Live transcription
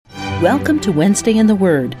Welcome to Wednesday in the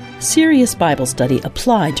Word, serious Bible study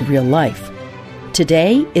applied to real life.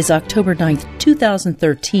 Today is October 9th,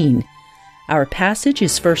 2013. Our passage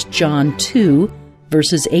is 1 John 2,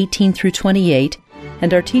 verses 18 through 28,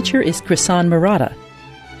 and our teacher is Krisan Murata.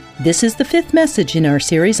 This is the fifth message in our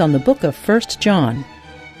series on the book of 1 John.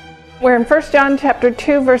 We're in 1 John chapter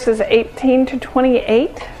 2, verses 18 to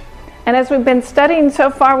 28. And as we've been studying so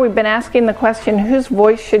far, we've been asking the question, whose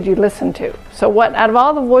voice should you listen to? So what, out of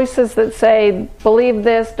all the voices that say, believe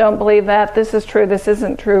this, don't believe that, this is true, this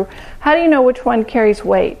isn't true, how do you know which one carries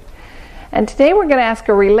weight? And today we're going to ask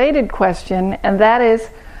a related question, and that is,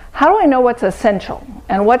 how do I know what's essential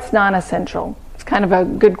and what's non-essential? It's kind of a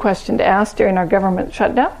good question to ask during our government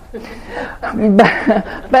shutdown.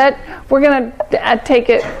 But we're going to take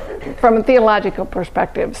it from a theological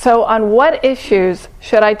perspective. So on what issues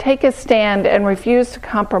should I take a stand and refuse to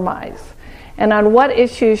compromise? And on what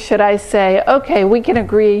issues should I say, okay, we can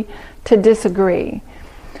agree to disagree?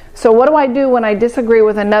 So what do I do when I disagree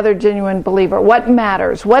with another genuine believer? What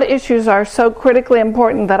matters? What issues are so critically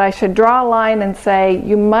important that I should draw a line and say,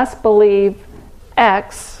 you must believe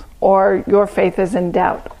X, or your faith is in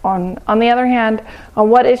doubt? On the other hand,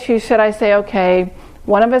 on what issues should I say, okay,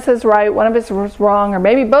 one of us is right, one of us is wrong, or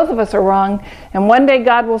maybe both of us are wrong, and one day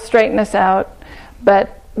God will straighten us out,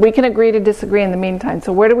 but we can agree to disagree in the meantime.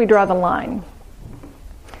 So where do we draw the line?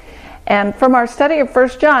 And from our study of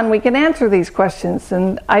 1 John, we can answer these questions.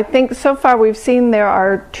 And I think so far we've seen there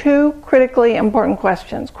are two critically important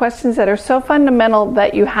questions that are so fundamental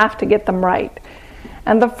that you have to get them right.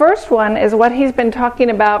 And the first one is what he's been talking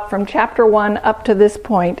about from chapter 1 up to this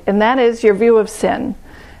point, and that is your view of sin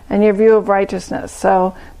and your view of righteousness.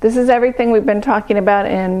 So this is everything we've been talking about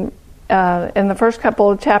in the first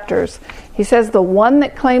couple of chapters. He says the one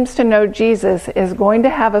that claims to know Jesus is going to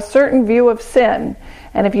have a certain view of sin,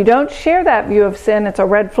 and if you don't share that view of sin, it's a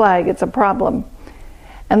red flag, it's a problem.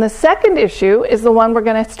 And the second issue is the one we're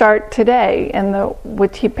going to start today,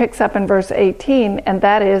 which he picks up in verse 18, and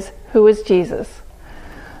that is, who is Jesus?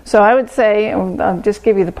 So I would say, I'll just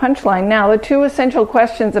give you the punchline now, the two essential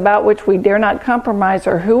questions about which we dare not compromise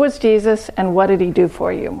are, who was Jesus and what did he do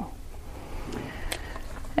for you?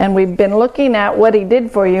 And we've been looking at what he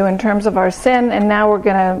did for you in terms of our sin, and now we're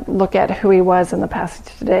going to look at who he was in the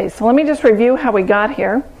passage today. So let me just review how we got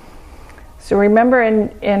here. So remember,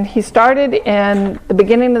 and he started in the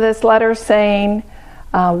beginning of this letter saying,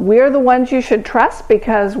 we're the ones you should trust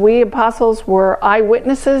because we apostles were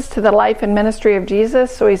eyewitnesses to the life and ministry of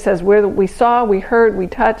Jesus. So he says, we saw, we heard, we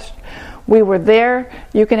touched, we were there.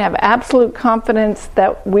 You can have absolute confidence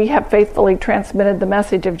that we have faithfully transmitted the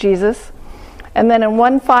message of Jesus. And then in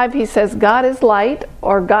 1:5 he says, God is light,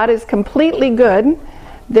 or God is completely good.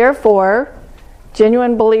 Therefore,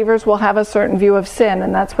 genuine believers will have a certain view of sin,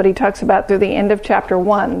 and that's what he talks about through the end of chapter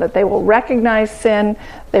 1, that they will recognize sin,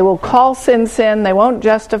 they will call sin sin, they won't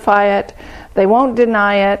justify it, they won't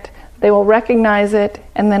deny it, they will recognize it.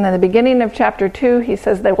 And then in the beginning of chapter 2, he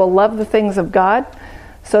says they will love the things of God,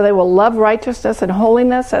 so they will love righteousness and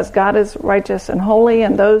holiness as God is righteous and holy,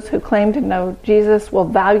 and those who claim to know Jesus will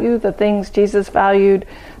value the things Jesus valued,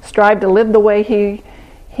 strive to live the way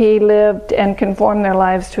he lived, and conform their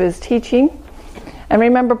lives to his teaching. And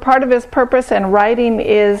remember, part of his purpose in writing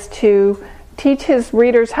is to teach his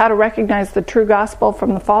readers how to recognize the true gospel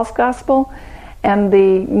from the false gospel. And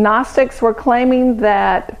the Gnostics were claiming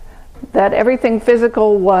that everything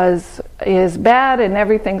physical is bad and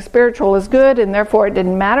everything spiritual is good, and therefore it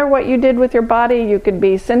didn't matter what you did with your body. You could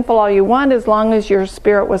be sinful all you want as long as your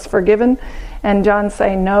spirit was forgiven. And John's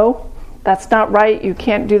saying, no, that's not right. You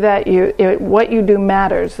can't do that. What you do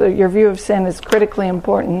matters. So your view of sin is critically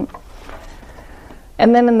important.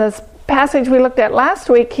 And then in this passage we looked at last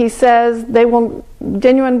week, he says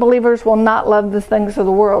genuine believers will not love the things of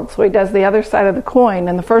the world. So he does the other side of the coin.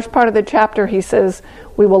 In the first part of the chapter he says,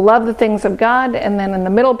 we will love the things of God. And then in the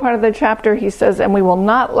middle part of the chapter he says, and we will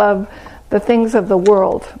not love the things of the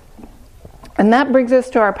world. And that brings us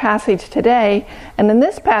to our passage today. And in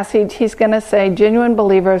this passage he's going to say genuine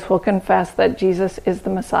believers will confess that Jesus is the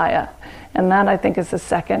Messiah. And that, I think, is the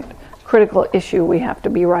second critical issue we have to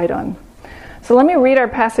be right on. So let me read our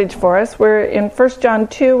passage for us. We're in 1 John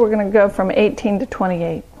 2. We're going to go from 18 to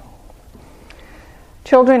 28.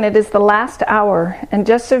 Children, it is the last hour, and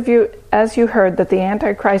just as you heard that the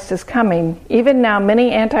Antichrist is coming, even now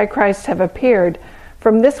many Antichrists have appeared.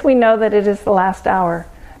 From this we know that it is the last hour.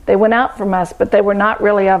 They went out from us, but they were not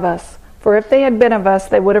really of us. For if they had been of us,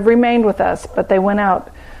 they would have remained with us, but they went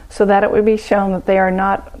out, so that it would be shown that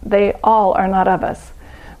they all are not of us.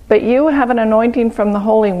 But you have an anointing from the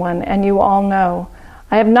Holy One, and you all know.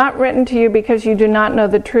 I have not written to you because you do not know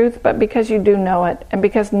the truth, but because you do know it, and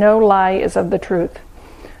because no lie is of the truth.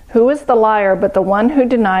 Who is the liar but the one who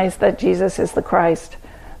denies that Jesus is the Christ?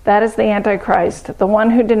 That is the Antichrist, the one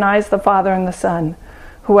who denies the Father and the Son.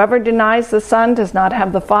 Whoever denies the Son does not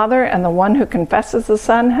have the Father, and the one who confesses the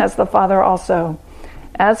Son has the Father also.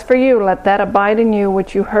 As for you, let that abide in you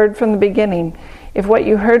which you heard from the beginning. If what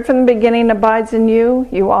you heard from the beginning abides in you,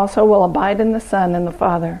 you also will abide in the Son and the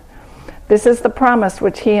Father. This is the promise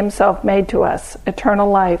which he himself made to us, eternal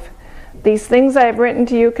life. These things I have written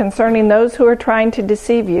to you concerning those who are trying to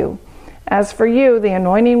deceive you. As for you, the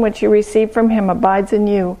anointing which you received from him abides in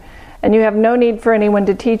you, and you have no need for anyone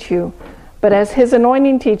to teach you. But as his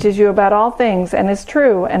anointing teaches you about all things, and is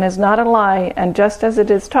true, and is not a lie, and just as it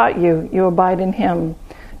is taught you, you abide in him.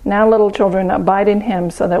 Now, little children, abide in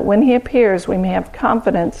him, so that when he appears, we may have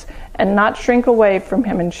confidence, and not shrink away from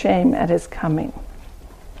him in shame at his coming.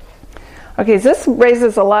 Okay, so this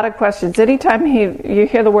raises a lot of questions. Anytime you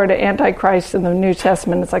hear the word Antichrist in the New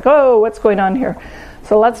Testament, it's like, oh, what's going on here?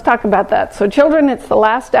 So let's talk about that. So children, it's the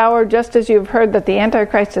last hour, just as you've heard that the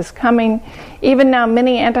Antichrist is coming. Even now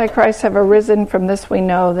many Antichrists have arisen. From this we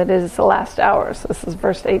know that it is the last hour. So this is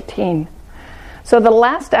verse 18. So the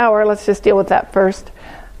last hour, let's just deal with that first,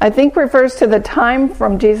 I think refers to the time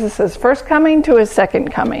from Jesus' first coming to his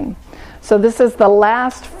second coming. So this is the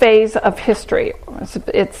last phase of history.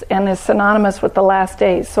 And is synonymous with the last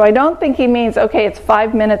days. So I don't think he means, okay, it's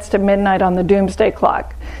 5 minutes to midnight on the doomsday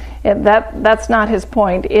clock. That's not his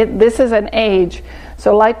point. This is an age.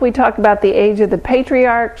 So like we talk about the age of the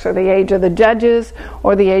patriarchs, or the age of the judges,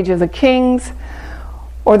 or the age of the kings,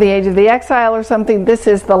 or the age of the exile or something, this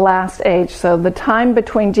is the last age. So the time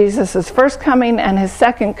between Jesus' first coming and his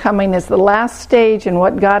second coming is the last stage in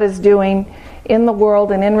what God is doing in the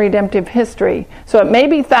world and in redemptive history. So it may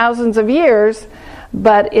be thousands of years,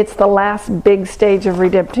 but it's the last big stage of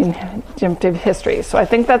redemptive history. So I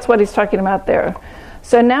think that's what he's talking about there.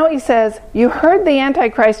 So now he says, you heard the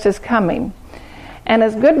Antichrist is coming. And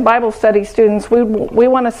as good Bible study students, we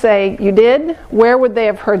want to say, you did? Where would they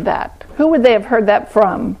have heard that? Who would they have heard that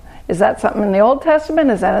from? Is that something in the Old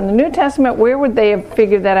Testament? Is that in the New Testament? Where would they have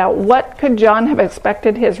figured that out? What could John have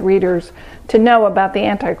expected his readers to know about the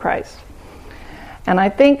Antichrist? And I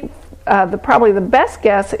think probably the best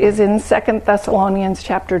guess is in 2 Thessalonians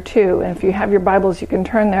chapter 2. And if you have your Bibles, you can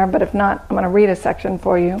turn there. But if not, I'm going to read a section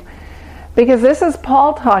for you. Because this is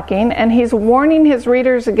Paul talking, and he's warning his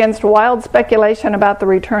readers against wild speculation about the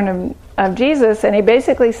return of Jesus. And he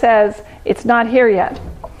basically says, it's not here yet.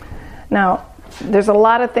 Now, there's a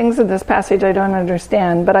lot of things in this passage I don't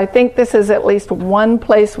understand. But I think this is at least one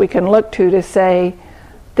place we can look to say,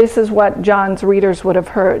 this is what John's readers would have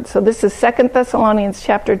heard. So this is 2 Thessalonians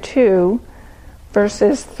chapter 2,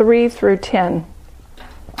 verses 3 through 10.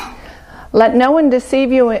 Let no one deceive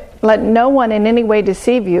you. Let no one in any way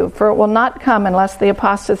deceive you, for it will not come unless the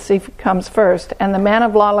apostasy comes first, and the man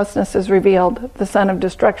of lawlessness is revealed, the son of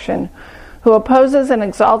destruction, who opposes and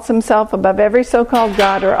exalts himself above every so-called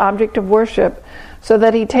God or object of worship, so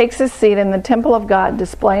that he takes his seat in the temple of God,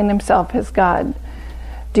 displaying himself as God.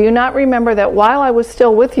 Do you not remember that while I was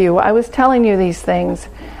still with you, I was telling you these things?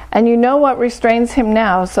 And you know what restrains him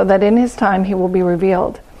now, so that in his time he will be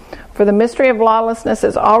revealed. For the mystery of lawlessness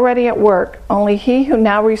is already at work. Only he who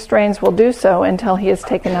now restrains will do so until he is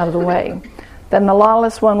taken out of the way. Then the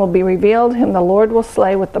lawless one will be revealed, whom the Lord will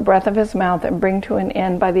slay with the breath of his mouth and bring to an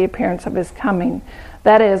end by the appearance of his coming.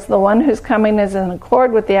 That is, the one whose coming is in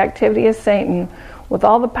accord with the activity of Satan, with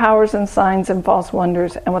all the powers and signs and false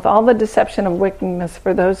wonders, and with all the deception of wickedness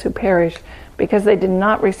for those who perish, because they did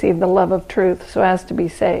not receive the love of truth so as to be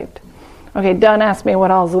saved. Okay, don't ask me what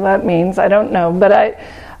all that means. I don't know.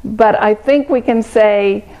 But I think we can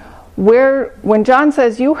say, when John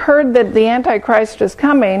says, you heard that the Antichrist is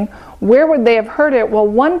coming, where would they have heard it? Well,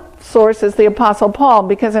 one source is the Apostle Paul,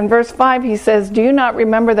 because in verse 5 he says, do you not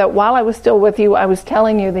remember that while I was still with you, I was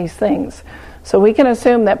telling you these things? So we can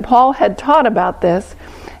assume that Paul had taught about this,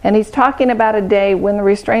 and he's talking about a day when the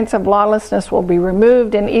restraints of lawlessness will be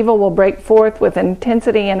removed and evil will break forth with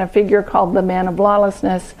intensity in a figure called the man of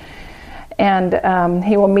lawlessness, and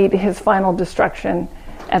he will meet his final destruction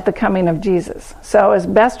at the coming of Jesus. So as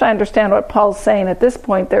best I understand what Paul's saying at this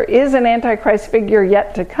point, there is an Antichrist figure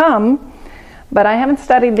yet to come, but I haven't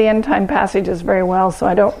studied the end time passages very well, so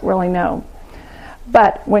I don't really know.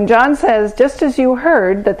 But when John says, just as you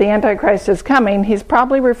heard that the Antichrist is coming, he's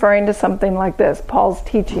probably referring to something like this, Paul's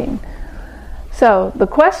teaching. So the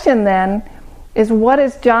question then is, what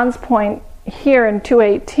is John's point here in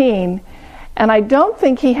 2:18? And I don't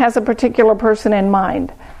think he has a particular person in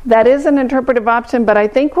mind. that is an interpretive option, but I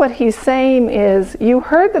think what he's saying is, you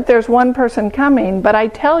heard that there's one person coming, but I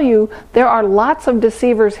tell you, there are lots of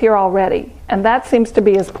deceivers here already. And that seems to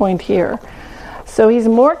be his point here. So he's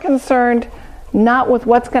more concerned not with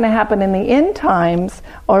what's going to happen in the end times,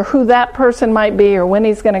 or who that person might be, or when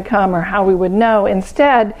he's going to come, or how we would know.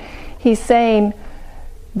 Instead, he's saying,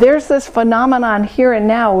 there's this phenomenon here and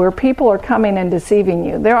now where people are coming and deceiving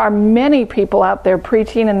you. There are many people out there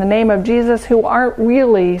preaching in the name of Jesus who aren't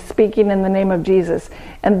really speaking in the name of Jesus.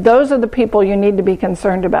 And those are the people you need to be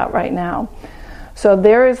concerned about right now. So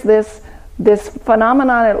there is this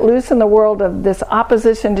phenomenon at loose in the world of this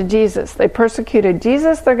opposition to Jesus. They persecuted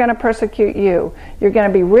Jesus, they're going to persecute you. You're going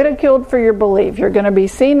to be ridiculed for your belief. You're going to be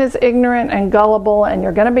seen as ignorant and gullible, and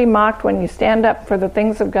you're going to be mocked when you stand up for the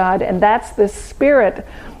things of God. And that's the spirit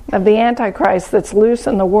of the Antichrist that's loose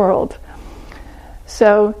in the world.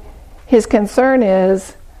 So his concern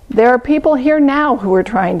is, there are people here now who are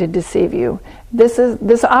trying to deceive you.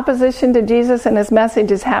 This opposition to Jesus and his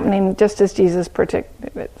message is happening just as Jesus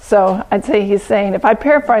predicted it. So I'd say he's saying, if I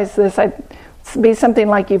paraphrase this, I'd be something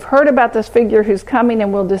like, you've heard about this figure who's coming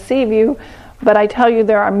and will deceive you, but I tell you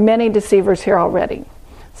there are many deceivers here already.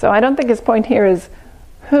 So I don't think his point here is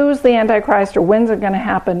who's the Antichrist or when's it going to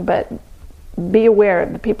happen, but be aware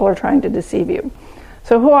the people are trying to deceive you.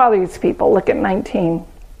 So who are these people? Look at 19.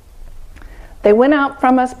 They went out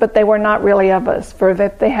from us, but they were not really of us. For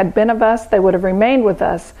if they had been of us, they would have remained with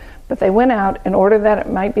us. But they went out in order that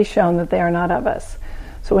it might be shown that they are not of us.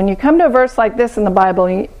 So when you come to a verse like this in the Bible,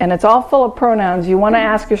 and it's all full of pronouns, you want to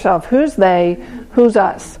ask yourself, who's they, who's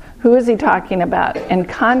us? Who is he talking about? And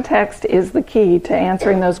context is the key to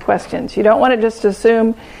answering those questions. You don't want to just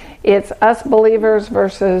assume it's us believers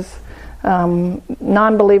versus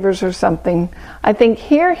non-believers or something. I think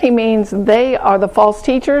here he means they are the false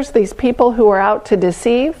teachers, these people who are out to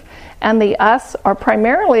deceive, and the us are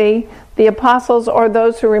primarily the apostles or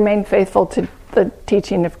those who remain faithful to the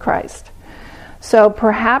teaching of Christ. So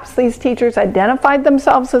perhaps these teachers identified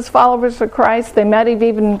themselves as followers of Christ. They might have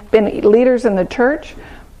even been leaders in the church,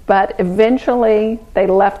 but eventually they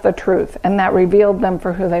left the truth, and that revealed them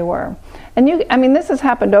for who they were. And this has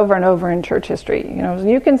happened over and over in church history.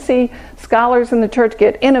 You can see scholars in the church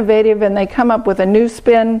get innovative and they come up with a new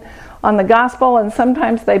spin on the gospel, and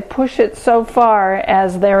sometimes they push it so far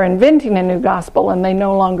as they're inventing a new gospel and they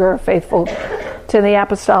no longer are faithful to the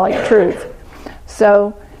apostolic truth.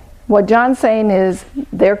 So what John's saying is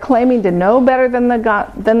they're claiming to know better than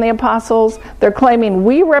the apostles. They're claiming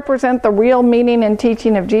we represent the real meaning and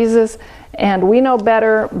teaching of Jesus and we know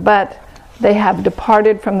better, but they have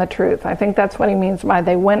departed from the truth. I think that's what he means by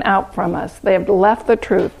they went out from us. They have left the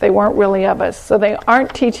truth. They weren't really of us. So they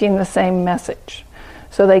aren't teaching the same message.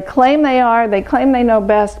 So they claim they are. They claim they know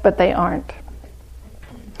best, but they aren't.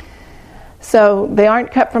 So they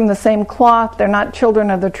aren't cut from the same cloth. They're not children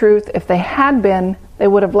of the truth. If they had been, they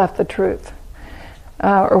would have left the truth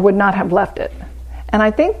or would not have left it. And I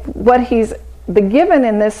think the given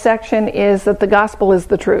in this section is that the gospel is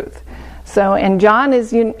the truth. So, and John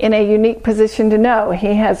is in a unique position to know.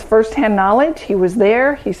 He has firsthand knowledge. He was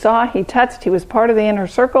there. He saw. He touched. He was part of the inner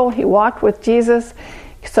circle. He walked with Jesus.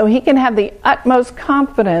 So he can have the utmost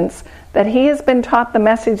confidence that he has been taught the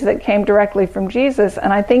message that came directly from Jesus.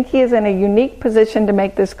 And I think he is in a unique position to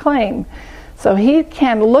make this claim. So he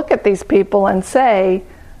can look at these people and say,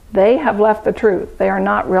 they have left the truth. They are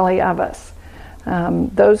not really of us.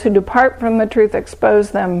 Those who depart from the truth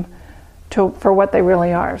expose them for what they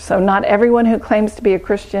really are. So not everyone who claims to be a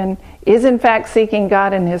Christian is in fact seeking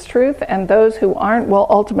God and his truth, and those who aren't will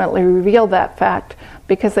ultimately reveal that fact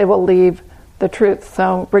because they will leave the truth.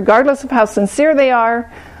 So regardless of how sincere they are,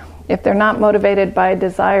 if they're not motivated by a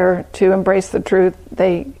desire to embrace the truth,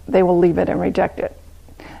 they will leave it and reject it.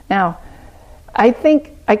 Now, I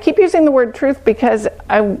think I keep using the word truth because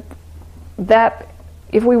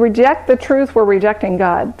if we reject the truth, we're rejecting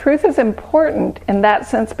God. Truth is important in that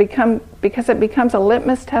sense because it becomes a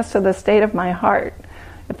litmus test of the state of my heart.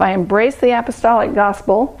 If I embrace the apostolic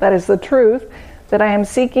gospel, that is the truth, that I am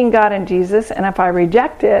seeking God and Jesus, and if I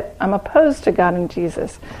reject it, I'm opposed to God and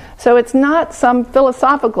Jesus. So it's not some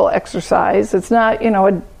philosophical exercise. It's not,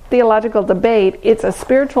 a theological debate. It's a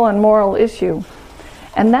spiritual and moral issue.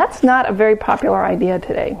 And that's not a very popular idea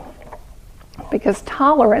today, because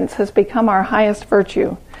tolerance has become our highest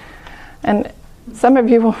virtue. And some of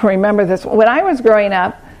you will remember this. When I was growing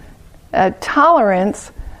up,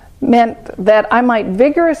 tolerance meant that I might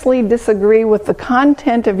vigorously disagree with the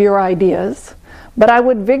content of your ideas, but I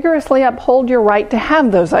would vigorously uphold your right to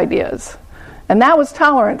have those ideas. And that was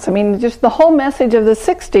tolerance. I mean, just the whole message of the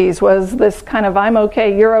 60s was this kind of I'm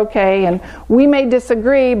okay, you're okay, and we may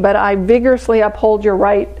disagree, but I vigorously uphold your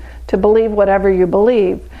right to believe whatever you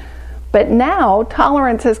believe. But now,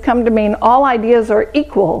 tolerance has come to mean all ideas are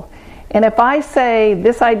equal. And if I say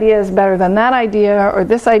this idea is better than that idea, or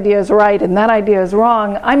this idea is right and that idea is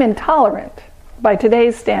wrong, I'm intolerant by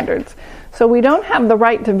today's standards. So we don't have the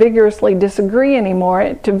right to vigorously disagree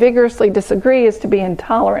anymore. To vigorously disagree is to be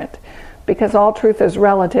intolerant, because all truth is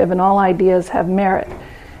relative and all ideas have merit.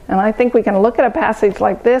 And I think we can look at a passage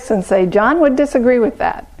like this and say, John would disagree with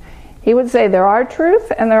that. He would say there are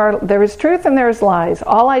truth and there is truth and there is lies.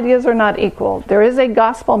 All ideas are not equal. There is a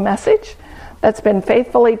gospel message that's been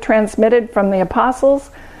faithfully transmitted from the apostles,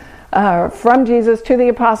 from Jesus to the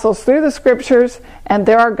apostles through the scriptures, and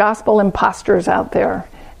there are gospel imposters out there.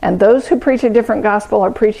 And those who preach a different gospel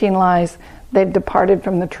are preaching lies. They've departed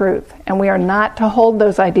from the truth. And we are not to hold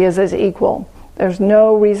those ideas as equal. There's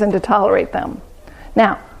no reason to tolerate them.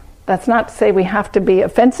 Now, that's not to say we have to be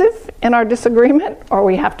offensive in our disagreement, or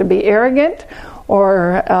we have to be arrogant,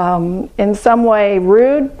 or in some way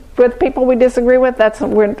rude with people we disagree with.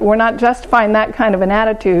 We're not justifying that kind of an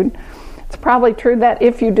attitude. It's probably true that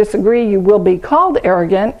if you disagree, you will be called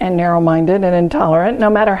arrogant and narrow-minded and intolerant, no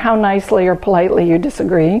matter how nicely or politely you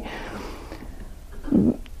disagree.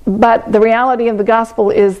 But the reality of the gospel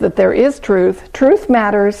is that there is truth. Truth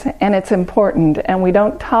matters, and it's important, and we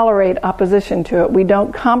don't tolerate opposition to it. We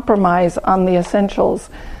don't compromise on the essentials.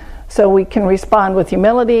 So we can respond with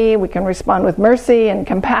humility, we can respond with mercy and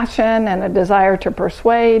compassion and a desire to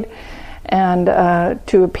persuade and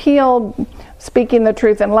to appeal, speaking the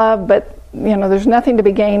truth in love, but there's nothing to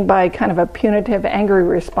be gained by kind of a punitive, angry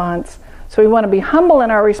response. So we want to be humble in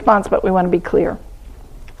our response, but we want to be clear.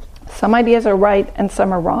 Some ideas are right and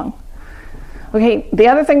some are wrong. Okay, the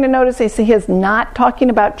other thing to notice is he is not talking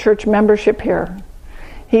about church membership here.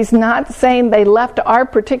 He's not saying they left our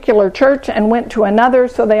particular church and went to another,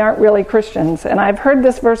 so they aren't really Christians. And I've heard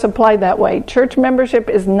this verse applied that way. Church membership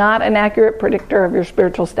is not an accurate predictor of your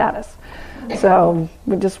spiritual status. So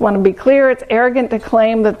we just want to be clear. It's arrogant to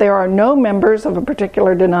claim that there are no members of a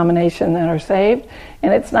particular denomination that are saved.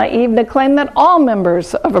 And it's naive to claim that all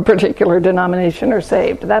members of a particular denomination are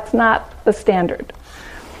saved. That's not the standard.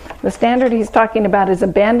 The standard he's talking about is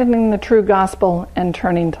abandoning the true gospel and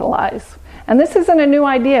turning to lies. And this isn't a new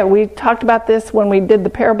idea. We talked about this when we did the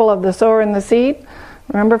parable of the sower and the seed.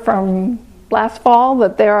 Remember from last fall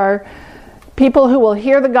that there are people who will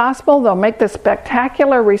hear the gospel, they'll make this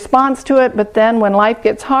spectacular response to it, but then when life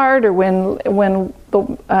gets hard or when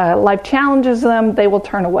life challenges them, they will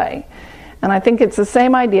turn away. And I think it's the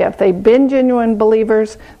same idea. If they'd been genuine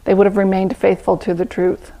believers, they would have remained faithful to the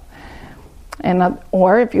truth.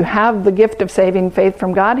 Or if you have the gift of saving faith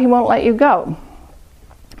from God, he won't let you go.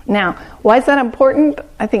 Now, why is that important?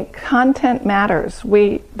 I think content matters.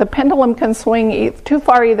 The pendulum can swing too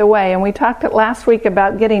far either way, and we talked last week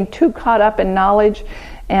about getting too caught up in knowledge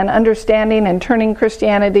and understanding and turning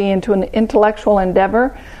Christianity into an intellectual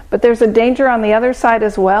endeavor. But there's a danger on the other side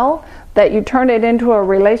as well, that you turn it into a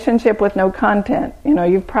relationship with no content.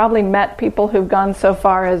 You've probably met people who've gone so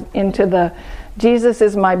far into the Jesus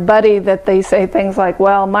is my buddy that they say things like,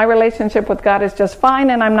 well, my relationship with God is just fine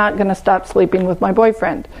and I'm not going to stop sleeping with my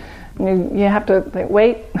boyfriend. And you have to think,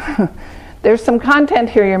 wait, there's some content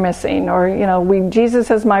here you're missing. Or, Jesus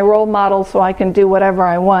is my role model so I can do whatever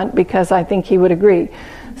I want because I think he would agree.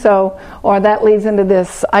 So, or that leads into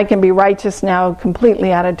this, I can be righteous now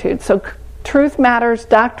completely attitude. So truth matters,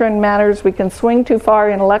 doctrine matters. We can swing too far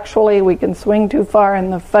intellectually, we can swing too far in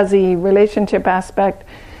the fuzzy relationship aspect.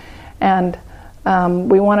 And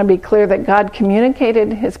we want to be clear that God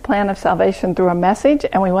communicated his plan of salvation through a message,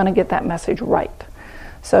 and we want to get that message right.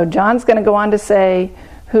 So John's going to go on to say,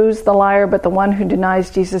 who's the liar but the one who denies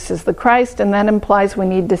Jesus is the Christ? And that implies we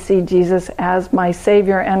need to see Jesus as my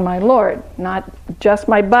Savior and my Lord. Not just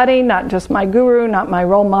my buddy, not just my guru, not my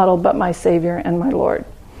role model, but my Savior and my Lord.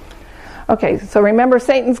 Okay, so remember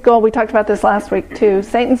Satan's goal, we talked about this last week too.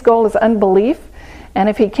 Satan's goal is unbelief. And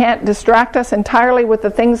if he can't distract us entirely with the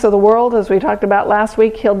things of the world, as we talked about last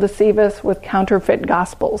week, he'll deceive us with counterfeit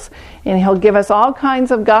gospels. And he'll give us all kinds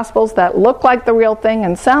of gospels that look like the real thing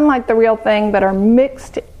and sound like the real thing, but are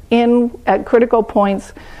mixed in at critical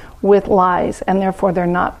points with lies, and therefore they're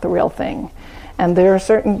not the real thing. And there are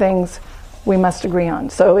certain things we must agree on.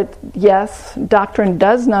 So yes, doctrine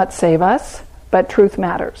does not save us, but truth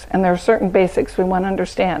matters. And there are certain basics we want to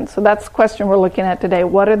understand. So that's the question we're looking at today.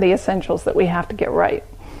 What are the essentials that we have to get right?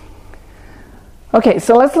 Okay,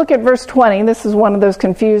 so let's look at verse 20. This is one of those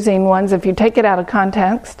confusing ones if you take it out of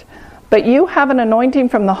context. But you have an anointing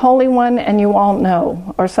from the Holy One, and you all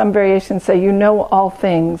know. Or some variations say, you know all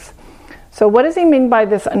things. So what does he mean by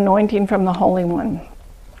this anointing from the Holy One?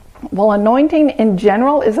 Well, anointing in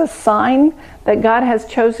general is a sign that God has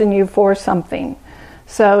chosen you for something.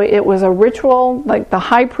 So it was a ritual, like the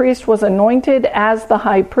high priest was anointed as the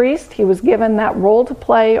high priest. He was given that role to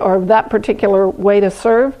play or that particular way to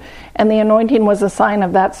serve, and the anointing was a sign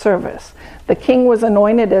of that service. The king was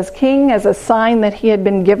anointed as king as a sign that he had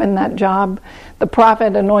been given that job. The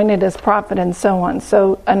prophet anointed as prophet, and so on.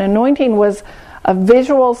 So an anointing was a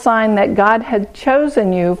visual sign that God had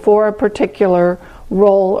chosen you for a particular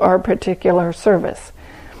role or a particular service.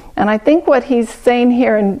 And I think what he's saying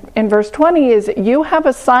here in verse 20 is you have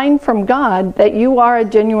a sign from God that you are a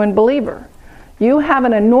genuine believer. You have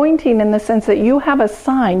an anointing in the sense that you have a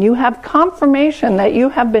sign. You have confirmation that you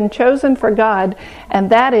have been chosen for God, and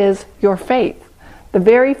that is your faith. The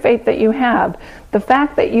very faith that you have. The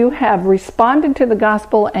fact that you have responded to the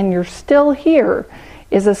gospel and you're still here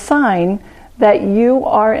is a sign that you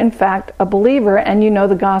are in fact a believer and you know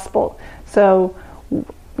the gospel. So,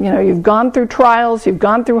 you've gone through trials, you've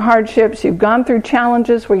gone through hardships, you've gone through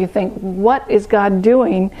challenges where you think, what is God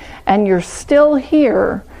doing? And you're still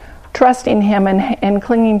here trusting him and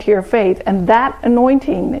clinging to your faith. And that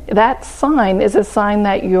anointing, that sign is a sign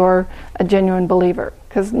that you're a genuine believer.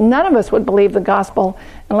 Because none of us would believe the gospel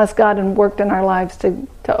unless God had worked in our lives to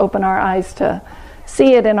open our eyes to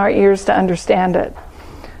see it and our ears to understand it.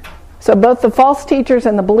 So both the false teachers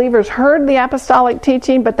and the believers heard the apostolic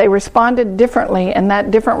teaching, but they responded differently, and that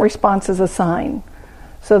different response is a sign.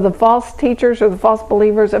 So the false teachers or the false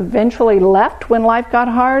believers eventually left when life got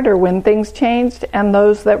hard or when things changed, and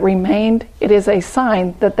those that remained, it is a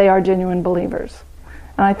sign that they are genuine believers.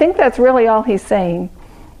 And I think that's really all he's saying.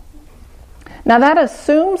 Now that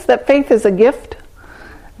assumes that faith is a gift,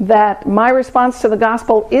 that my response to the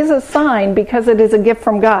gospel is a sign because it is a gift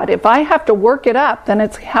from God. If I have to work it up, then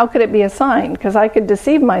how could it be a sign? Because I could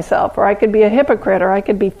deceive myself, or I could be a hypocrite, or I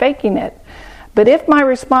could be faking it. But if my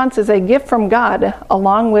response is a gift from God,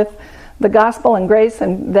 along with the gospel and grace,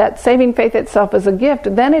 and that saving faith itself is a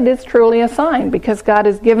gift, then it is truly a sign because God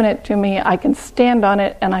has given it to me. I can stand on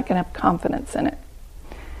it and I can have confidence in it.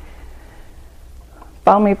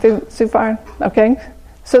 Follow me through so far? Okay.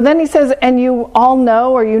 So then he says, and you all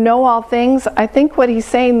know, or you know all things. I think what he's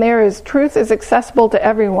saying there is truth is accessible to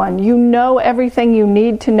everyone. You know everything you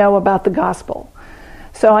need to know about the gospel.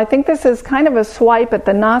 So I think this is kind of a swipe at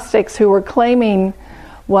the Gnostics who were claiming,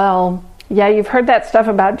 well, yeah, you've heard that stuff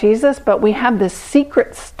about Jesus, but we have this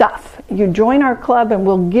secret stuff. You join our club and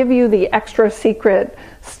we'll give you the extra secret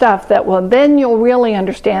stuff that then you'll really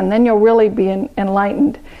understand, then you'll really be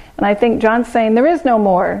enlightened. And I think John's saying there is no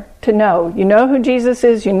more to know. You know who Jesus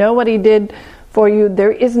is. You know what he did for you.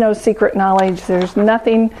 There is no secret knowledge. There's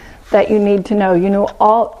nothing that you need to know. You know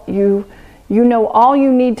all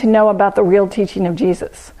you need to know about the real teaching of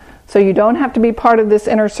Jesus. So you don't have to be part of this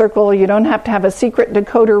inner circle. You don't have to have a secret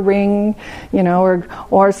decoder ring,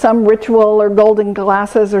 or some ritual or golden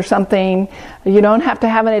glasses or something. You don't have to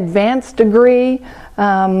have an advanced degree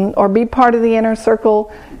or be part of the inner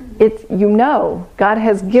circle. God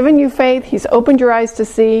has given you faith, he's opened your eyes to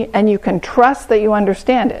see, and you can trust that you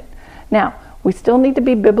understand it. Now, we still need to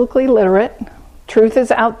be biblically literate. Truth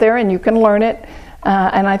is out there and you can learn it.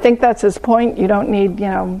 And I think that's his point. You don't need,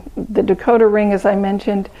 the decoder ring, as I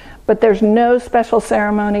mentioned, but there's no special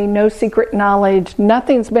ceremony, no secret knowledge.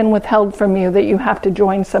 Nothing's been withheld from you that you have to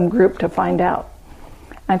join some group to find out.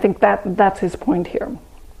 I think that's his point here.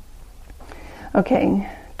 Okay.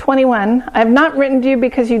 21, I have not written to you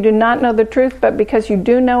because you do not know the truth, but because you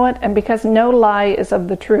do know it, and because no lie is of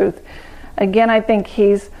the truth. Again, I think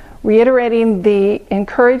he's reiterating the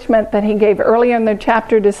encouragement that he gave earlier in the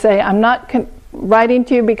chapter to say, I'm not writing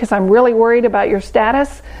to you because I'm really worried about your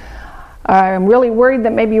status. I'm really worried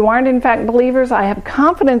that maybe you aren't in fact believers. I have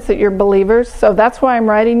confidence that you're believers, so that's why I'm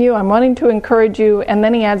writing you. I'm wanting to encourage you. And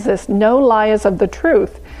then he adds this, no lie is of the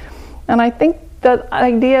truth. And I think the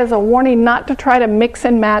idea is a warning not to try to mix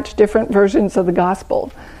and match different versions of the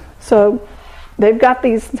gospel. So they've got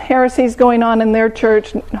these heresies going on in their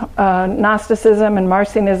church, Gnosticism and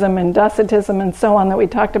Marcionism and Docetism and so on that we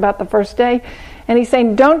talked about the first day. And he's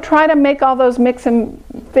saying, don't try to make all those mix and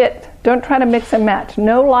fit. Don't try to mix and match.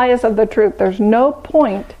 No lie is of the truth. There's no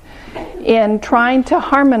point in trying to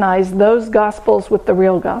harmonize those gospels with the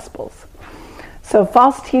real gospels. So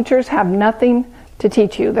false teachers have nothing to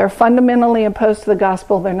teach you. They're fundamentally opposed to the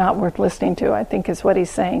gospel. They're not worth listening to, I think is what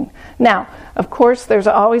he's saying. Now, of course, there's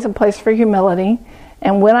always a place for humility.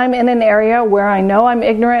 And when I'm in an area where I know I'm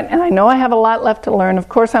ignorant and I know I have a lot left to learn, of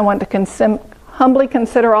course I want to humbly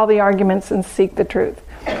consider all the arguments and seek the truth.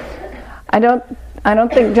 I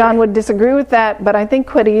don't think John would disagree with that, but I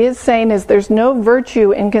think what he is saying is there's no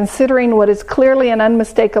virtue in considering what is clearly and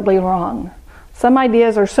unmistakably wrong. Some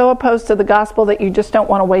ideas are so opposed to the gospel that you just don't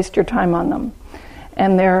want to waste your time on them.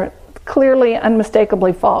 And they're clearly,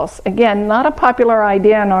 unmistakably false. Again, not a popular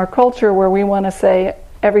idea in our culture where we want to say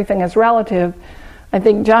everything is relative. I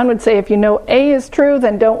think John would say if you know A is true,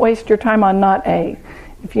 then don't waste your time on not A.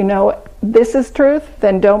 If you know this is truth,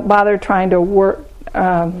 then don't bother trying to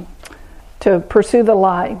pursue the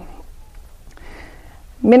lie.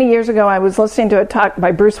 Many years ago, I was listening to a talk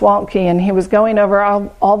by Bruce Waltke, and he was going over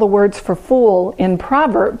all the words for fool in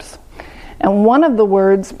Proverbs. And one of the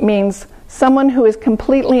words means someone who is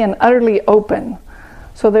completely and utterly open.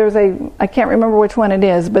 So I can't remember which one it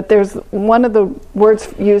is, but there's one of the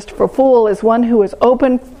words used for fool is one who is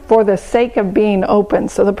open for the sake of being open.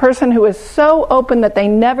 So the person who is so open that they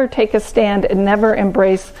never take a stand and never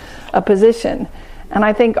embrace a position. And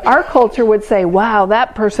I think our culture would say, wow,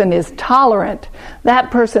 that person is tolerant.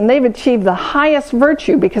 That person, they've achieved the highest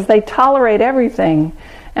virtue because they tolerate everything.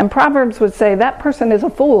 And Proverbs would say, that person is a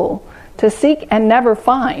fool. To seek and never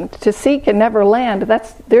find, to seek and never land,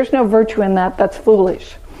 there's no virtue in that. That's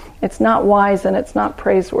foolish. It's not wise and it's not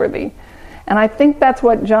praiseworthy. And I think that's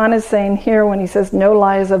what John is saying here when he says no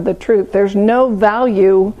lies of the truth. There's no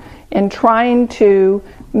value in trying to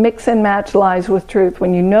mix and match lies with truth.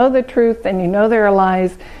 When you know the truth and you know there are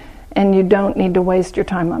lies, and you don't need to waste your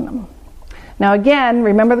time on them. Now again,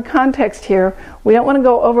 remember the context here. We don't want to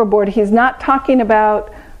go overboard. He's not talking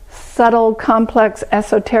about subtle, complex,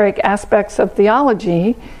 esoteric aspects of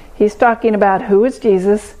theology. He's talking about who is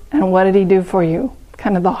Jesus and what did he do for you?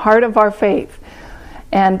 Kind of the heart of our faith.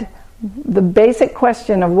 And the basic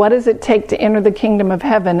question of what does it take to enter the kingdom of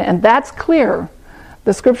heaven? And that's clear.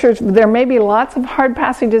 The scriptures, there may be lots of hard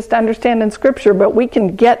passages to understand in scripture, but we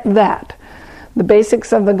can get that. The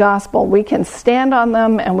basics of the gospel. We can stand on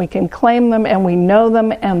them and we can claim them and we know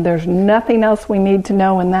them, and there's nothing else we need to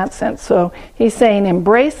know in that sense. So he's saying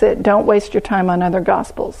embrace it, don't waste your time on other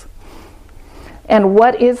gospels. And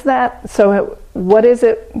what is that? So what is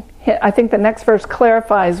it? I think the next verse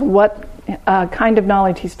clarifies what kind of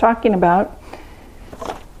knowledge he's talking about.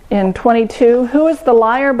 In 22, who is the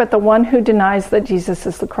liar but the one who denies that Jesus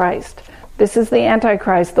is the Christ? This is the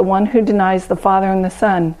Antichrist, the one who denies the Father and the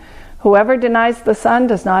Son. Whoever denies the Son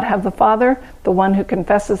does not have the Father. The one who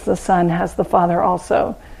confesses the Son has the Father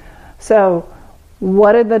also. So,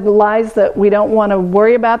 what are the lies that we don't want to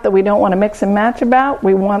worry about, that we don't want to mix and match about?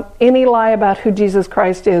 We want any lie about who Jesus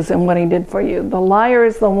Christ is and what he did for you. The liar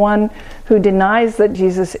is the one who denies that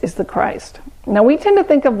Jesus is the Christ. Now, we tend to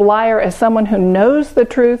think of liar as someone who knows the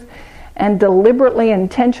truth and deliberately,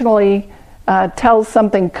 intentionally tells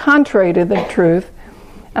something contrary to the truth.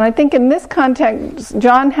 And I think in this context,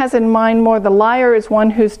 John has in mind more the liar is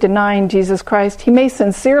one who's denying Jesus Christ. He may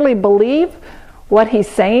sincerely believe what he's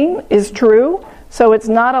saying is true, so it's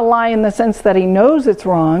not a lie in the sense that he knows it's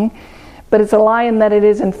wrong, but it's a lie in that it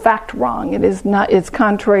is in fact wrong. It's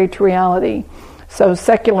contrary to reality. So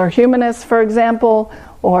secular humanists, for example,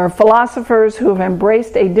 or philosophers who have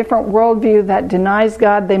embraced a different worldview that denies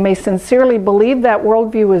God, they may sincerely believe that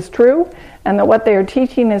worldview is true and that what they are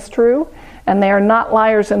teaching is true. And they are not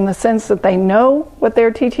liars in the sense that they know what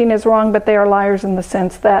they're teaching is wrong, but they are liars in the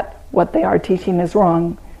sense that what they are teaching is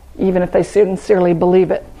wrong, even if they sincerely believe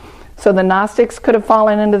it. So the Gnostics could have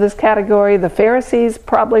fallen into this category. The Pharisees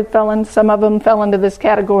probably some of them fell into this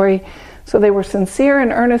category. So they were sincere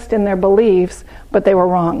and earnest in their beliefs, but they were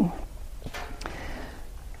wrong.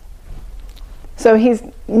 So he's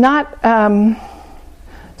not...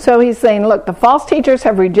 So he's saying, look, the false teachers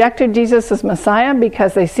have rejected Jesus as Messiah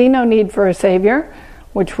because they see no need for a Savior,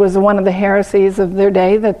 which was one of the heresies of their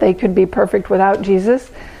day, that they could be perfect without Jesus.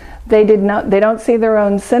 They don't see their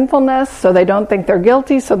own sinfulness, so they don't think they're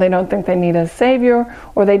guilty, so they don't think they need a Savior,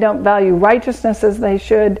 or they don't value righteousness as they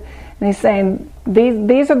should. And he's saying,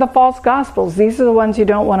 these are the false gospels. These are the ones you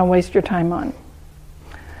don't want to waste your time on.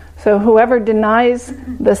 So whoever denies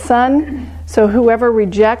the Son, so whoever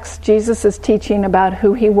rejects Jesus' teaching about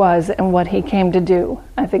who he was and what he came to do.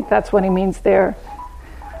 I think that's what he means there.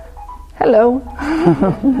 Hello.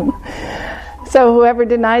 So whoever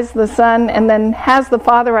denies the Son and then has the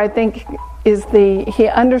Father, I think, he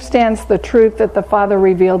understands the truth that the Father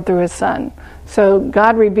revealed through his Son. So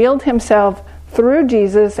God revealed himself through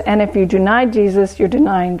Jesus, and if you deny Jesus, you're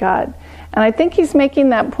denying God. And I think he's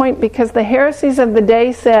making that point because the heresies of the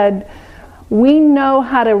day said, we know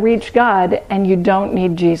how to reach God and you don't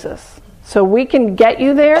need Jesus. So we can get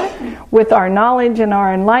you there with our knowledge and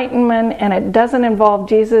our enlightenment, and it doesn't involve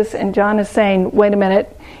Jesus. And John is saying, wait a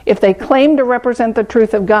minute, if they claim to represent the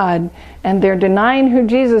truth of God and they're denying who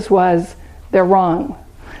Jesus was, they're wrong.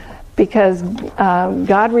 Because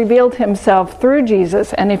God revealed himself through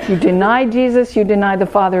Jesus, and if you deny Jesus, you deny the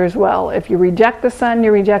Father as well. If you reject the Son,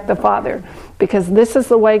 you reject the Father. Because this is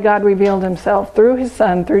the way God revealed himself, through his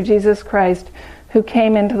Son, through Jesus Christ, who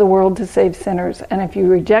came into the world to save sinners. And if you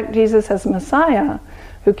reject Jesus as Messiah,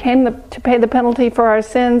 who came to pay the penalty for our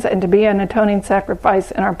sins and to be an atoning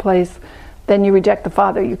sacrifice in our place, then you reject the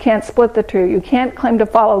Father. You can't split the two. You can't claim to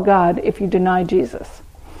follow God if you deny Jesus.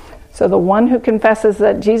 So the one who confesses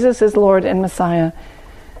that Jesus is Lord and Messiah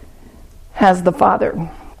has the Father.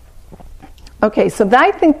 Okay, so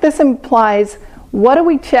I think this implies, what do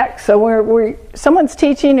we check? So someone's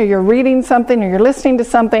teaching, or you're reading something, or you're listening to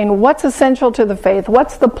something. What's essential to the faith?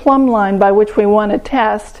 What's the plumb line by which we want to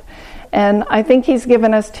test? And I think he's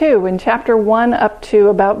given us two. In chapter 1 up to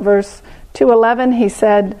about verse 2:11, he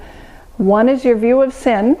said, one is your view of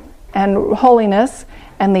sin and holiness,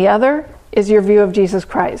 and the other is your view of Jesus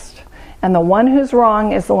Christ. And the one who's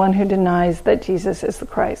wrong is the one who denies that Jesus is the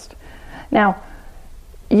Christ. Now,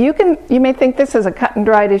 you may think this is a cut and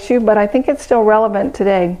dried issue, but I think it's still relevant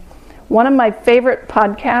today. One of my favorite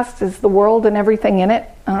podcasts is The World and Everything in It.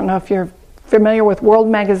 I don't know if you're familiar with World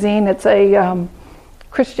Magazine. It's a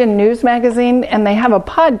Christian news magazine, and they have a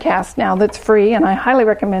podcast now that's free, and I highly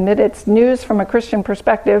recommend it. It's news from a Christian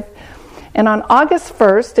perspective. And on August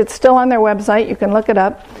 1st, it's still on their website, you can look it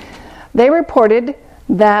up, they reported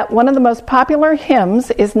that one of the most popular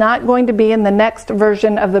hymns is not going to be in the next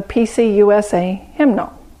version of the PCUSA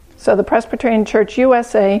hymnal. So the Presbyterian Church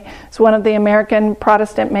USA is one of the American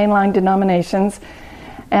Protestant mainline denominations.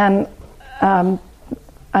 And I'm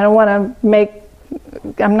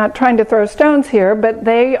not trying to throw stones here, but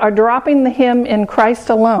they are dropping the hymn In Christ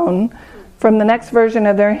Alone from the next version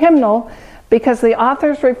of their hymnal because the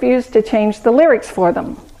authors refused to change the lyrics for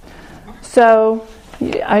them. So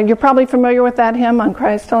you're probably familiar with that hymn, On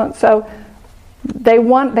Christ Alone. So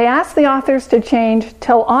they asked the authors to change,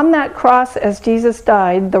 till on that cross as Jesus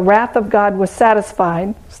died, the wrath of God was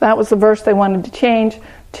satisfied. So that was the verse they wanted to change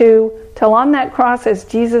to, till on that cross as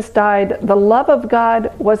Jesus died, the love of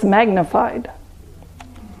God was magnified.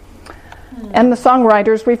 And the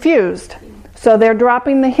songwriters refused. So they're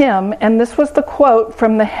dropping the hymn, and this was the quote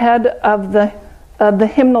from the head of the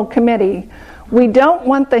hymnal committee. We don't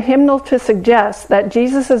want the hymnal to suggest that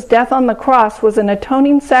Jesus' death on the cross was an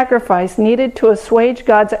atoning sacrifice needed to assuage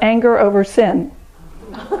God's anger over sin.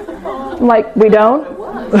 Like, we don't?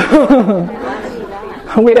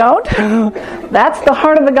 We don't? That's the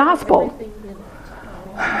heart of the gospel.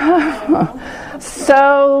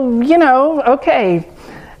 So, okay.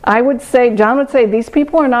 John would say, these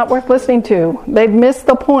people are not worth listening to. They've missed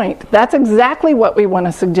the point. That's exactly what we want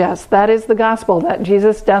to suggest. That is the gospel, that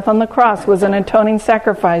Jesus' death on the cross was an atoning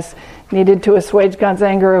sacrifice needed to assuage God's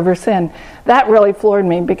anger over sin. That really floored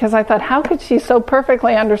me, because I thought, how could she so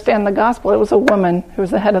perfectly understand the gospel? It was a woman who was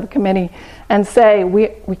the head of the committee, and say, we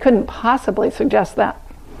couldn't possibly suggest that.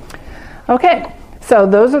 Okay, so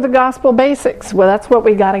those are the gospel basics. Well, that's what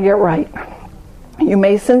we got to get right. You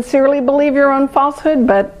may sincerely believe your own falsehood,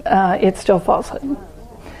 but it's still falsehood.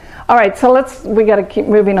 All right, so we got to keep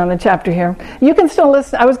moving on the chapter here. You can still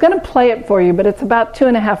listen. I was going to play it for you, but it's about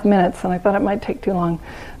 2.5 minutes, and I thought it might take too long.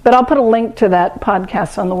 But I'll put a link to that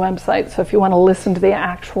podcast on the website, so if you want to listen to the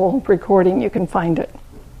actual recording, you can find it.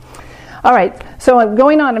 All right, so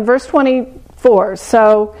going on in verse 24.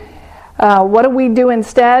 So what do we do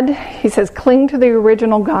instead? He says, cling to the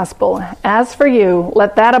original gospel. As for you,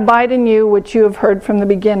 let that abide in you which you have heard from the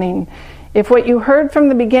beginning. If what you heard from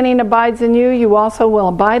the beginning abides in you, you also will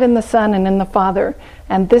abide in the Son and in the Father.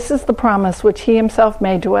 And this is the promise which he himself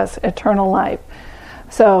made to us, eternal life.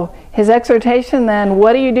 So his exhortation then,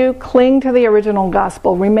 what do? Cling to the original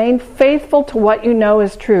gospel. Remain faithful to what you know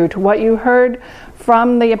is true, to what you heard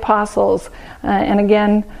from the apostles. And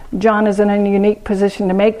again, John is in a unique position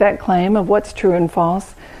to make that claim of what's true and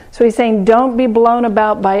false. So he's saying, don't be blown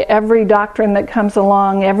about by every doctrine that comes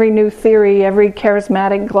along, every new theory, every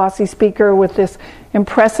charismatic, glossy speaker with this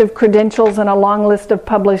impressive credentials and a long list of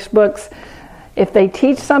published books. If they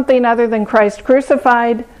teach something other than Christ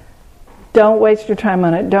crucified, don't waste your time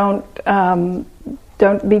on it. Don't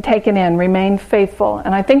be taken in. Remain faithful.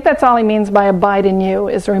 And I think that's all he means by abide in you,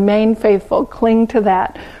 is remain faithful. Cling to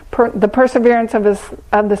that. The perseverance of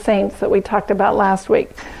the saints that we talked about last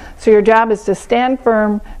week. So your job is to stand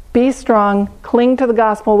firm, be strong, cling to the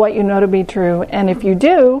gospel, what you know to be true. And if you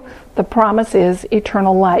do, the promise is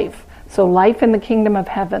eternal life. So life in the kingdom of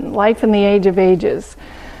heaven, life in the age of ages.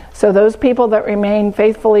 So those people that remain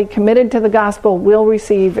faithfully committed to the gospel will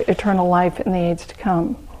receive eternal life in the age to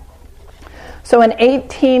come. So in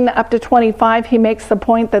 18 up to 25, he makes the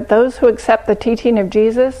point that those who accept the teaching of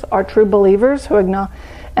Jesus are true believers,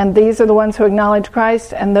 and these are the ones who acknowledge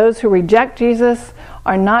Christ, and those who reject Jesus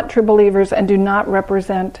are not true believers and do not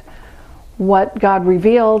represent what God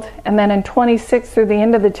revealed. And then in 26 through the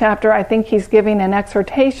end of the chapter, I think he's giving an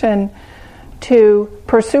exhortation to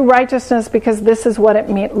pursue righteousness, because this is what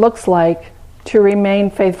it looks like to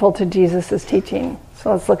remain faithful to Jesus' teaching.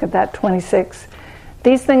 So let's look at that, 26.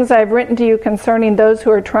 These things I have written to you concerning those who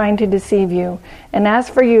are trying to deceive you. And as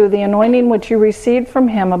for you, the anointing which you received from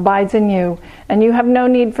him abides in you, and you have no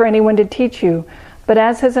need for anyone to teach you. But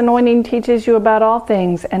as his anointing teaches you about all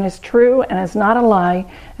things, and is true and is not a lie,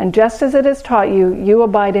 and just as it has taught you, you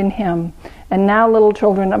abide in him. And now, little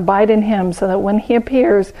children, abide in him, so that when he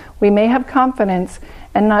appears, we may have confidence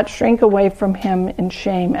and not shrink away from him in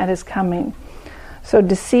shame at his coming. So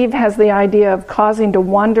deceive has the idea of causing to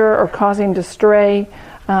wander or causing to stray,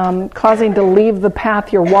 causing to leave the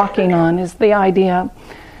path you're walking on is the idea.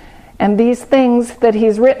 And these things that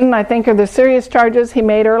he's written, I think, are the serious charges he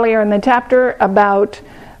made earlier in the chapter about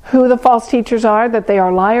who the false teachers are, that they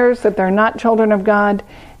are liars, that they're not children of God.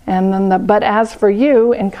 And then but as for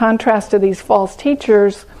you, in contrast to these false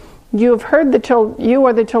teachers, you have heard you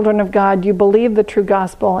are the children of God, you believe the true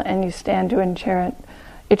gospel, and you stand to inherit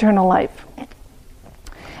eternal life.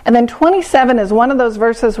 And then 27 is one of those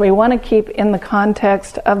verses we want to keep in the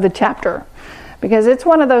context of the chapter, because it's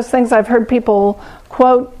one of those things I've heard people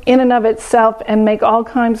quote in and of itself and make all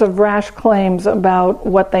kinds of rash claims about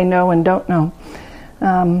what they know and don't know.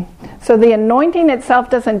 So the anointing itself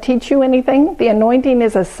doesn't teach you anything. The anointing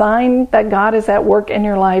is a sign that God is at work in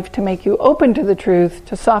your life to make you open to the truth,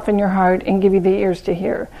 to soften your heart, and give you the ears to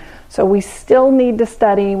hear. So we still need to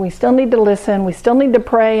study, we still need to listen, we still need to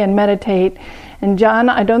pray and meditate. And John,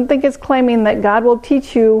 I don't think is claiming that God will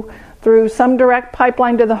teach you through some direct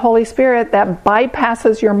pipeline to the Holy Spirit that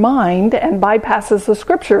bypasses your mind and bypasses the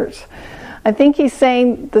Scriptures. I think he's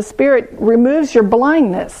saying the Spirit removes your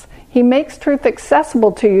blindness. He makes truth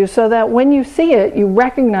accessible to you so that when you see it, you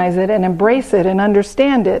recognize it and embrace it and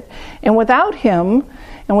understand it. And without him,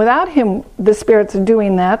 the Spirit's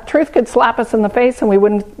doing that, truth could slap us in the face and we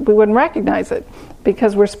wouldn't recognize it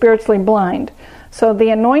because we're spiritually blind. So the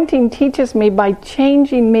anointing teaches me by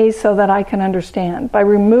changing me so that I can understand, by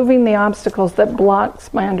removing the obstacles that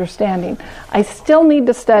blocks my understanding. I still need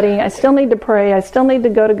to study, I still need to pray, I still need to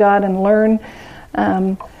go to God and learn,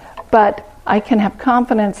 but I can have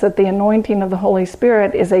confidence that the anointing of the Holy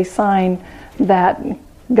Spirit is a sign that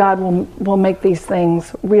God will make these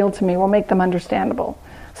things real to me, will make them understandable.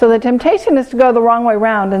 So the temptation is to go the wrong way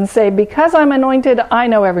around and say, because I'm anointed, I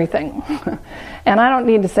know everything. And I don't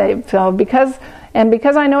need to say, so because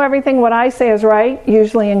I know everything, what I say is right,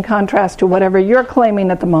 usually in contrast to whatever you're claiming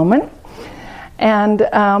at the moment. And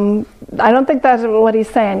I don't think that's what he's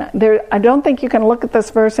saying. I don't think you can look at this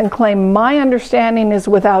verse and claim, my understanding is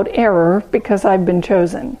without error because I've been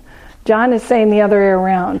chosen. John is saying the other way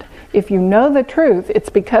around. If you know the truth, it's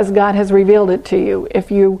because God has revealed it to you. If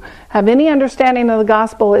you have any understanding of the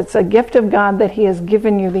gospel, it's a gift of God that he has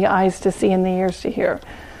given you the eyes to see and the ears to hear.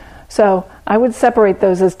 So I would separate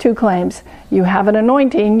those as two claims. You have an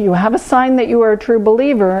anointing, you have a sign that you are a true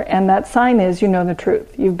believer, and that sign is you know the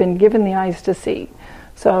truth. You've been given the eyes to see.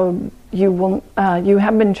 So you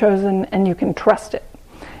have been chosen and you can trust it.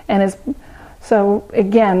 And so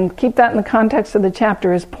again, keep that in the context of the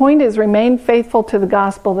chapter. His point is remain faithful to the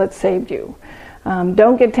gospel that saved you.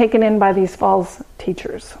 Don't get taken in by these false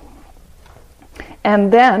teachers.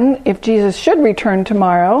 And then, if Jesus should return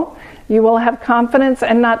tomorrow, you will have confidence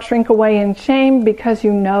and not shrink away in shame because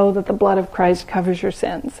you know that the blood of Christ covers your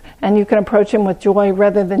sins. And you can approach him with joy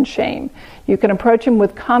rather than shame. You can approach him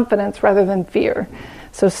with confidence rather than fear.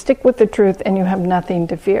 So stick with the truth and you have nothing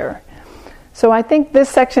to fear. So I think this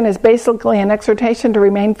section is basically an exhortation to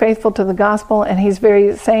remain faithful to the gospel, and he's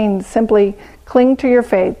saying simply cling to your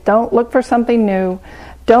faith. Don't look for something new.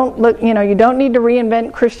 You don't need to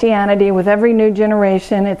reinvent Christianity with every new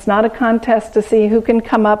generation. It's not a contest to see who can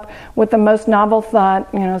come up with the most novel thought.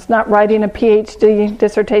 It's not writing a PhD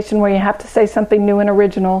dissertation where you have to say something new and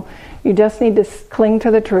original. You just need to cling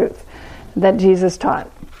to the truth that Jesus taught.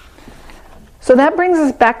 So that brings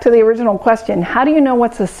us back to the original question. How do you know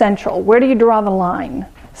what's essential? Where do you draw the line?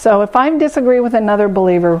 So if I disagree with another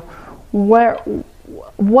believer,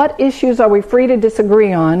 what issues are we free to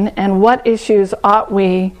disagree on, and what issues ought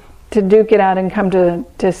we to duke it out and come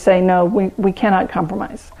to say, no, we cannot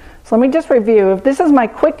compromise? So let me just review. If this is my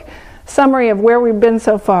quick summary of where we've been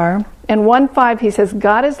so far, in 1:5 he says,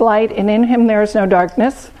 God is light and in him there is no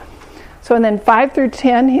darkness. So and then 5 through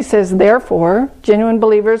 10 he says, therefore, genuine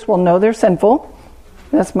believers will know they're sinful.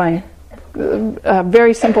 That's my a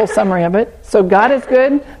very simple summary of it. So God is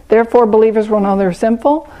good, therefore believers will know they're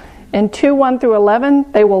sinful. In 2:1 through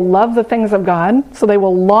 11, they will love the things of God, so they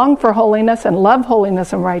will long for holiness and love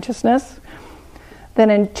holiness and righteousness. Then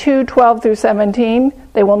in 2:12 through 17,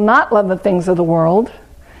 they will not love the things of the world.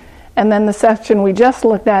 And then the section we just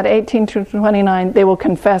looked at, 18 to 29, they will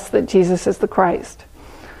confess that Jesus is the Christ.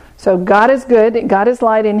 So God is good, God is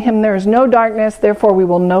light, in him there is no darkness, therefore we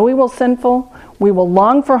will know we will sinful, we will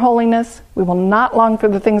long for holiness, we will not long for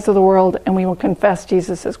the things of the world, and we will confess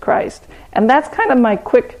Jesus as Christ. And that's kind of my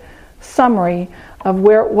quick summary of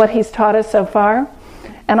what he's taught us so far.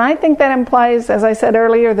 And I think that implies, as I said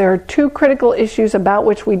earlier, there are two critical issues about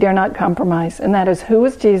which we dare not compromise, and that is, who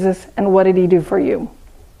is Jesus and what did he do for you?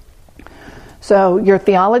 So your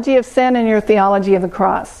theology of sin and your theology of the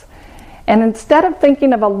cross. And instead of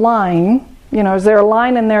thinking of a line, is there a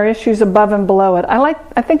line and there are issues above and below it?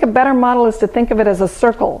 I think a better model is to think of it as a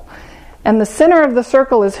circle. And the center of the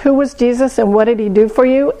circle is, who was Jesus and what did he do for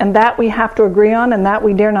you? And that we have to agree on, and that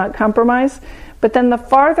we dare not compromise. But then the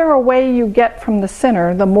farther away you get from the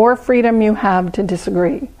center, the more freedom you have to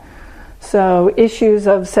disagree. So issues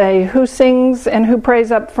of, say, who sings and who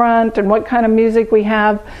prays up front and what kind of music we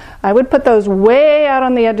have, I would put those way out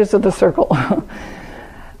on the edges of the circle.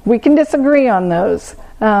 We can disagree on those.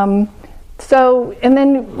 That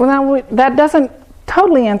doesn't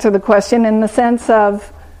totally answer the question in the sense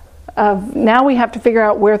of now we have to figure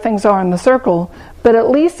out where things are in the circle, but at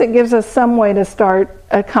least it gives us some way to start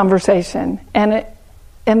a conversation. And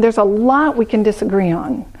there's a lot we can disagree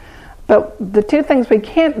on. But the two things we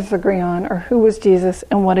can't disagree on are, who was Jesus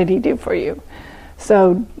and what did he do for you?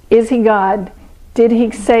 So, is he God? Did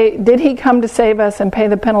he come to save us and pay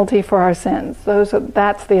the penalty for our sins?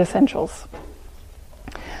 That's the essentials.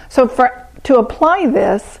 So to apply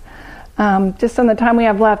this, just in the time we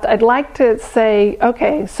have left, I'd like to say,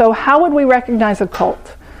 okay, so how would we recognize a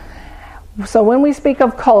cult? So when we speak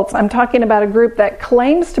of cults, I'm talking about a group that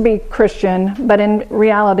claims to be Christian, but in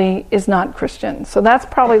reality is not Christian. So that's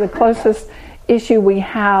probably the closest issue we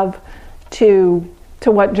have to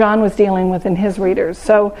what John was dealing with in his readers.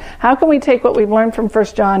 So how can we take what we've learned from 1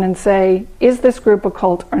 John and say, is this group a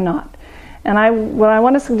cult or not? And what I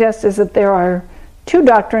want to suggest is that there are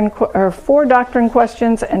four doctrine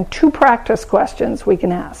questions and two practice questions we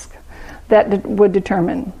can ask that would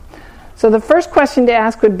determine. So the first question to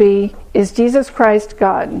ask would be, is Jesus Christ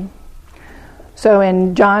God? So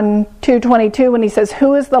in John 2:22, when he says,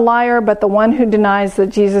 who is the liar but the one who denies that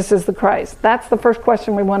Jesus is the Christ? That's the first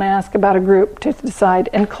question we want to ask about a group to decide.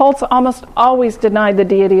 And cults almost always deny the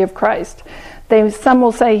deity of Christ. Some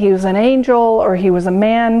will say he was an angel, or he was a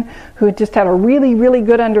man who just had a really, really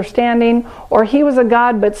good understanding, or he was a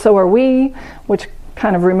God, but so are we, which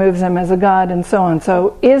kind of removes him as a God, and so on.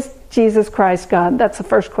 So is Jesus Christ God? That's the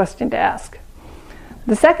first question to ask.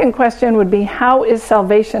 The second question would be, how is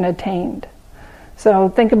salvation attained? So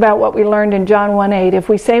think about what we learned in John 1:8. If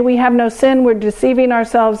we say we have no sin, we're deceiving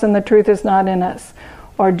ourselves and the truth is not in us.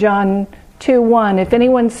 Or John 2:1, if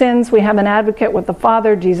anyone sins, we have an advocate with the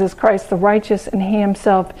Father, Jesus Christ the righteous, and he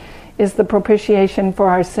himself is the propitiation for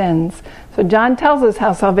our sins. So John tells us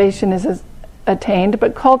how salvation is attained,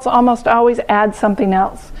 but cults almost always add something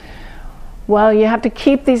else. Well, you have to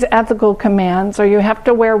keep these ethical commands, or you have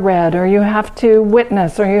to wear red, or you have to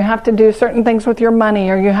witness, or you have to do certain things with your money,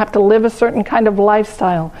 or you have to live a certain kind of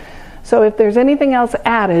lifestyle. So if there's anything else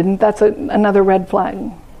added, that's another red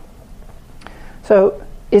flag. So,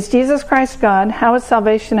 is Jesus Christ God? How is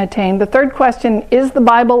salvation attained? The third question, is the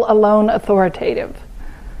Bible alone authoritative?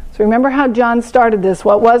 So remember how John started this.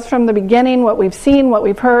 What was from the beginning, what we've seen, what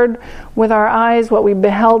we've heard with our eyes, what we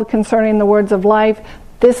beheld concerning the words of life.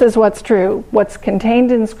 This is what's true, what's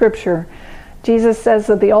contained in Scripture. Jesus says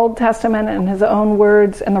that the Old Testament and his own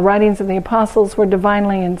words and the writings of the apostles were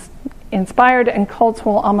divinely inspired, and cults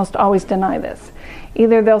will almost always deny this.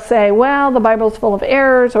 Either they'll say, well, the Bible's full of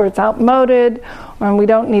errors, or it's outmoded, or we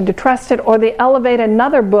don't need to trust it, or they elevate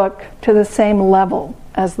another book to the same level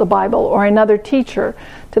as the Bible, or another teacher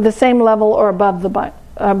to the same level or above the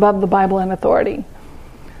Bible in authority.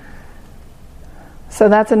 So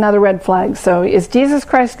that's another red flag. So is Jesus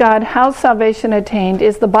Christ God? How's salvation attained?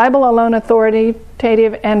 Is the Bible alone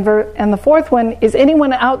authoritative? And the fourth one, is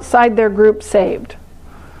anyone outside their group saved?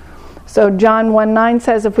 So John 1:9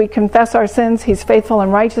 says, if we confess our sins, he's faithful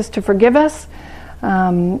and righteous to forgive us.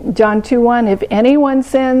 John 2:1, if anyone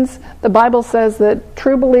sins, the Bible says that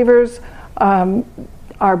true believers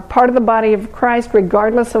are part of the body of Christ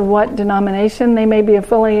regardless of what denomination they may be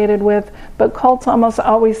affiliated with. But cults almost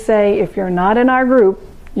always say, if you're not in our group,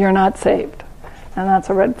 you're not saved. And that's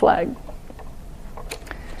a red flag.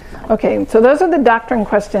 Okay, so those are the doctrine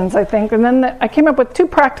questions, I think. And then I came up with 2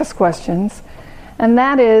 practice questions. And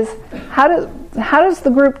that is, how does the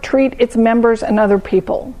group treat its members and other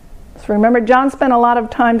people? So remember, John spent a lot of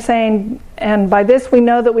time saying, and by this we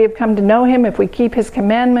know that we have come to know him if we keep his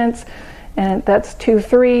commandments. And that's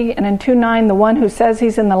 2:3. And in 2:9, the one who says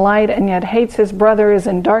he's in the light and yet hates his brother is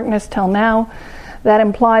in darkness till now. That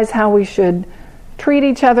implies how we should treat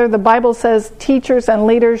each other. The Bible says teachers and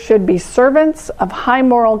leaders should be servants of high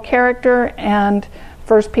moral character, and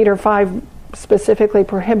 1 Peter 5 specifically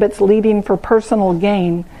prohibits leading for personal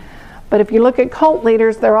gain. But if you look at cult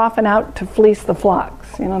leaders, they're often out to fleece the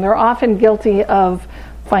flocks. They're often guilty of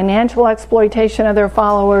financial exploitation of their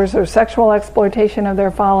followers or sexual exploitation of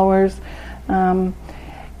their followers.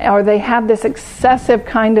 Or they have this excessive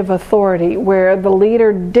kind of authority where the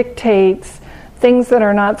leader dictates things that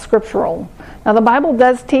are not scriptural. Now, the Bible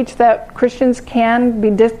does teach that Christians can be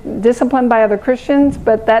disciplined by other Christians,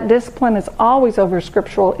 but that discipline is always over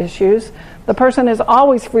scriptural issues. The person is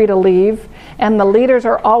always free to leave, and the leaders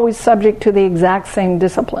are always subject to the exact same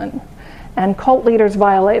discipline. And cult leaders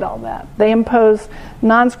violate all that. They impose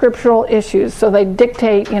non-scriptural issues, so they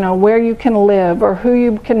dictate, where you can live, or who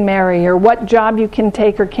you can marry, or what job you can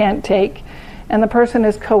take or can't take. And the person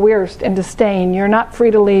is coerced into staying. You're not free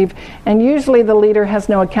to leave. And usually the leader has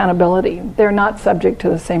no accountability. They're not subject to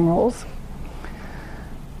the same rules.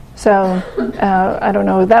 So, I don't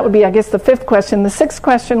know. That would be, I guess, the 5th question. The 6th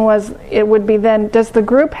question would be then, does the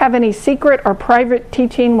group have any secret or private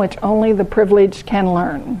teaching which only the privileged can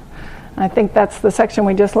learn? I think that's the section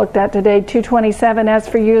we just looked at today. 2:27, as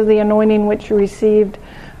for you, the anointing which you received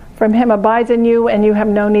from him abides in you, and you have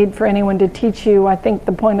no need for anyone to teach you. I think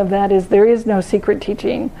the point of that is there is no secret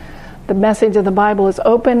teaching. The message of the Bible is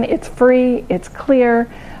open, it's free, it's clear,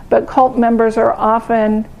 but cult members are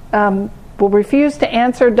often will refuse to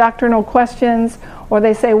answer doctrinal questions, or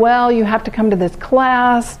they say, well, you have to come to this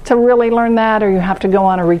class to really learn that, or you have to go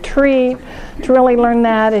on a retreat to really learn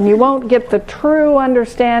that, and you won't get the true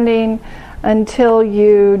understanding until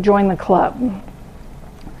you join the club.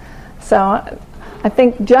 So I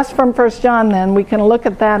think just from 1 John then, we can look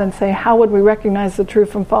at that and say, how would we recognize the true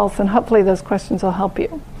from false? And hopefully those questions will help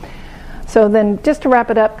you. So then, just to wrap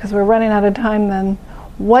it up, because we're running out of time then,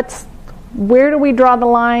 where do we draw the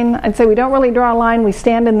line? I'd say we don't really draw a line, we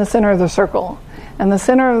stand in the center of the circle. And the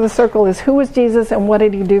center of the circle is, who was Jesus and what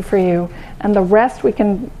did he do for you? And the rest we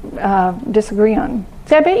can disagree on.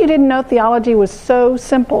 See, I bet you didn't know theology was so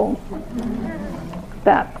simple.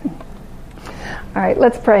 That. All right,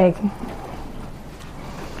 let's pray.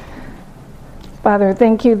 Father,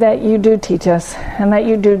 thank you that you do teach us and that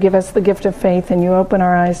you do give us the gift of faith and you open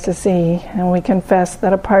our eyes to see. And we confess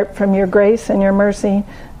that apart from your grace and your mercy,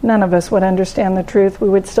 none of us would understand the truth. We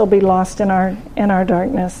would still be lost in our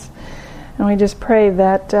darkness. And we just pray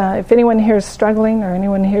that if anyone here is struggling or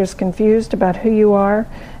anyone here is confused about who you are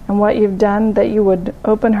and what you've done, that you would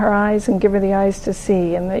open her eyes and give her the eyes to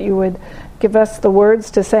see, and that you would give us the words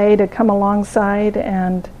to say to come alongside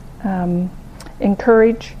and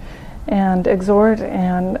encourage and exhort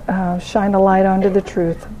and shine a light onto the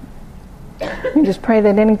truth. We just pray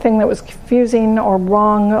that anything that was confusing or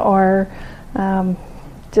wrong or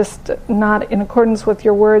just not in accordance with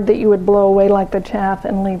your word, that you would blow away like the chaff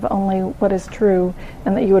and leave only what is true,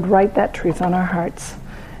 and that you would write that truth on our hearts.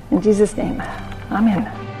 In Jesus' name, amen.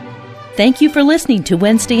 Thank you for listening to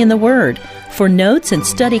Wednesday in the Word. For notes and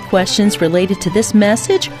study questions related to this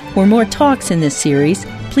message or more talks in this series,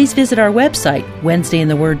 please visit our website,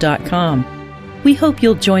 WednesdayInTheWord.com. We hope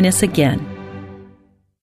you'll join us again.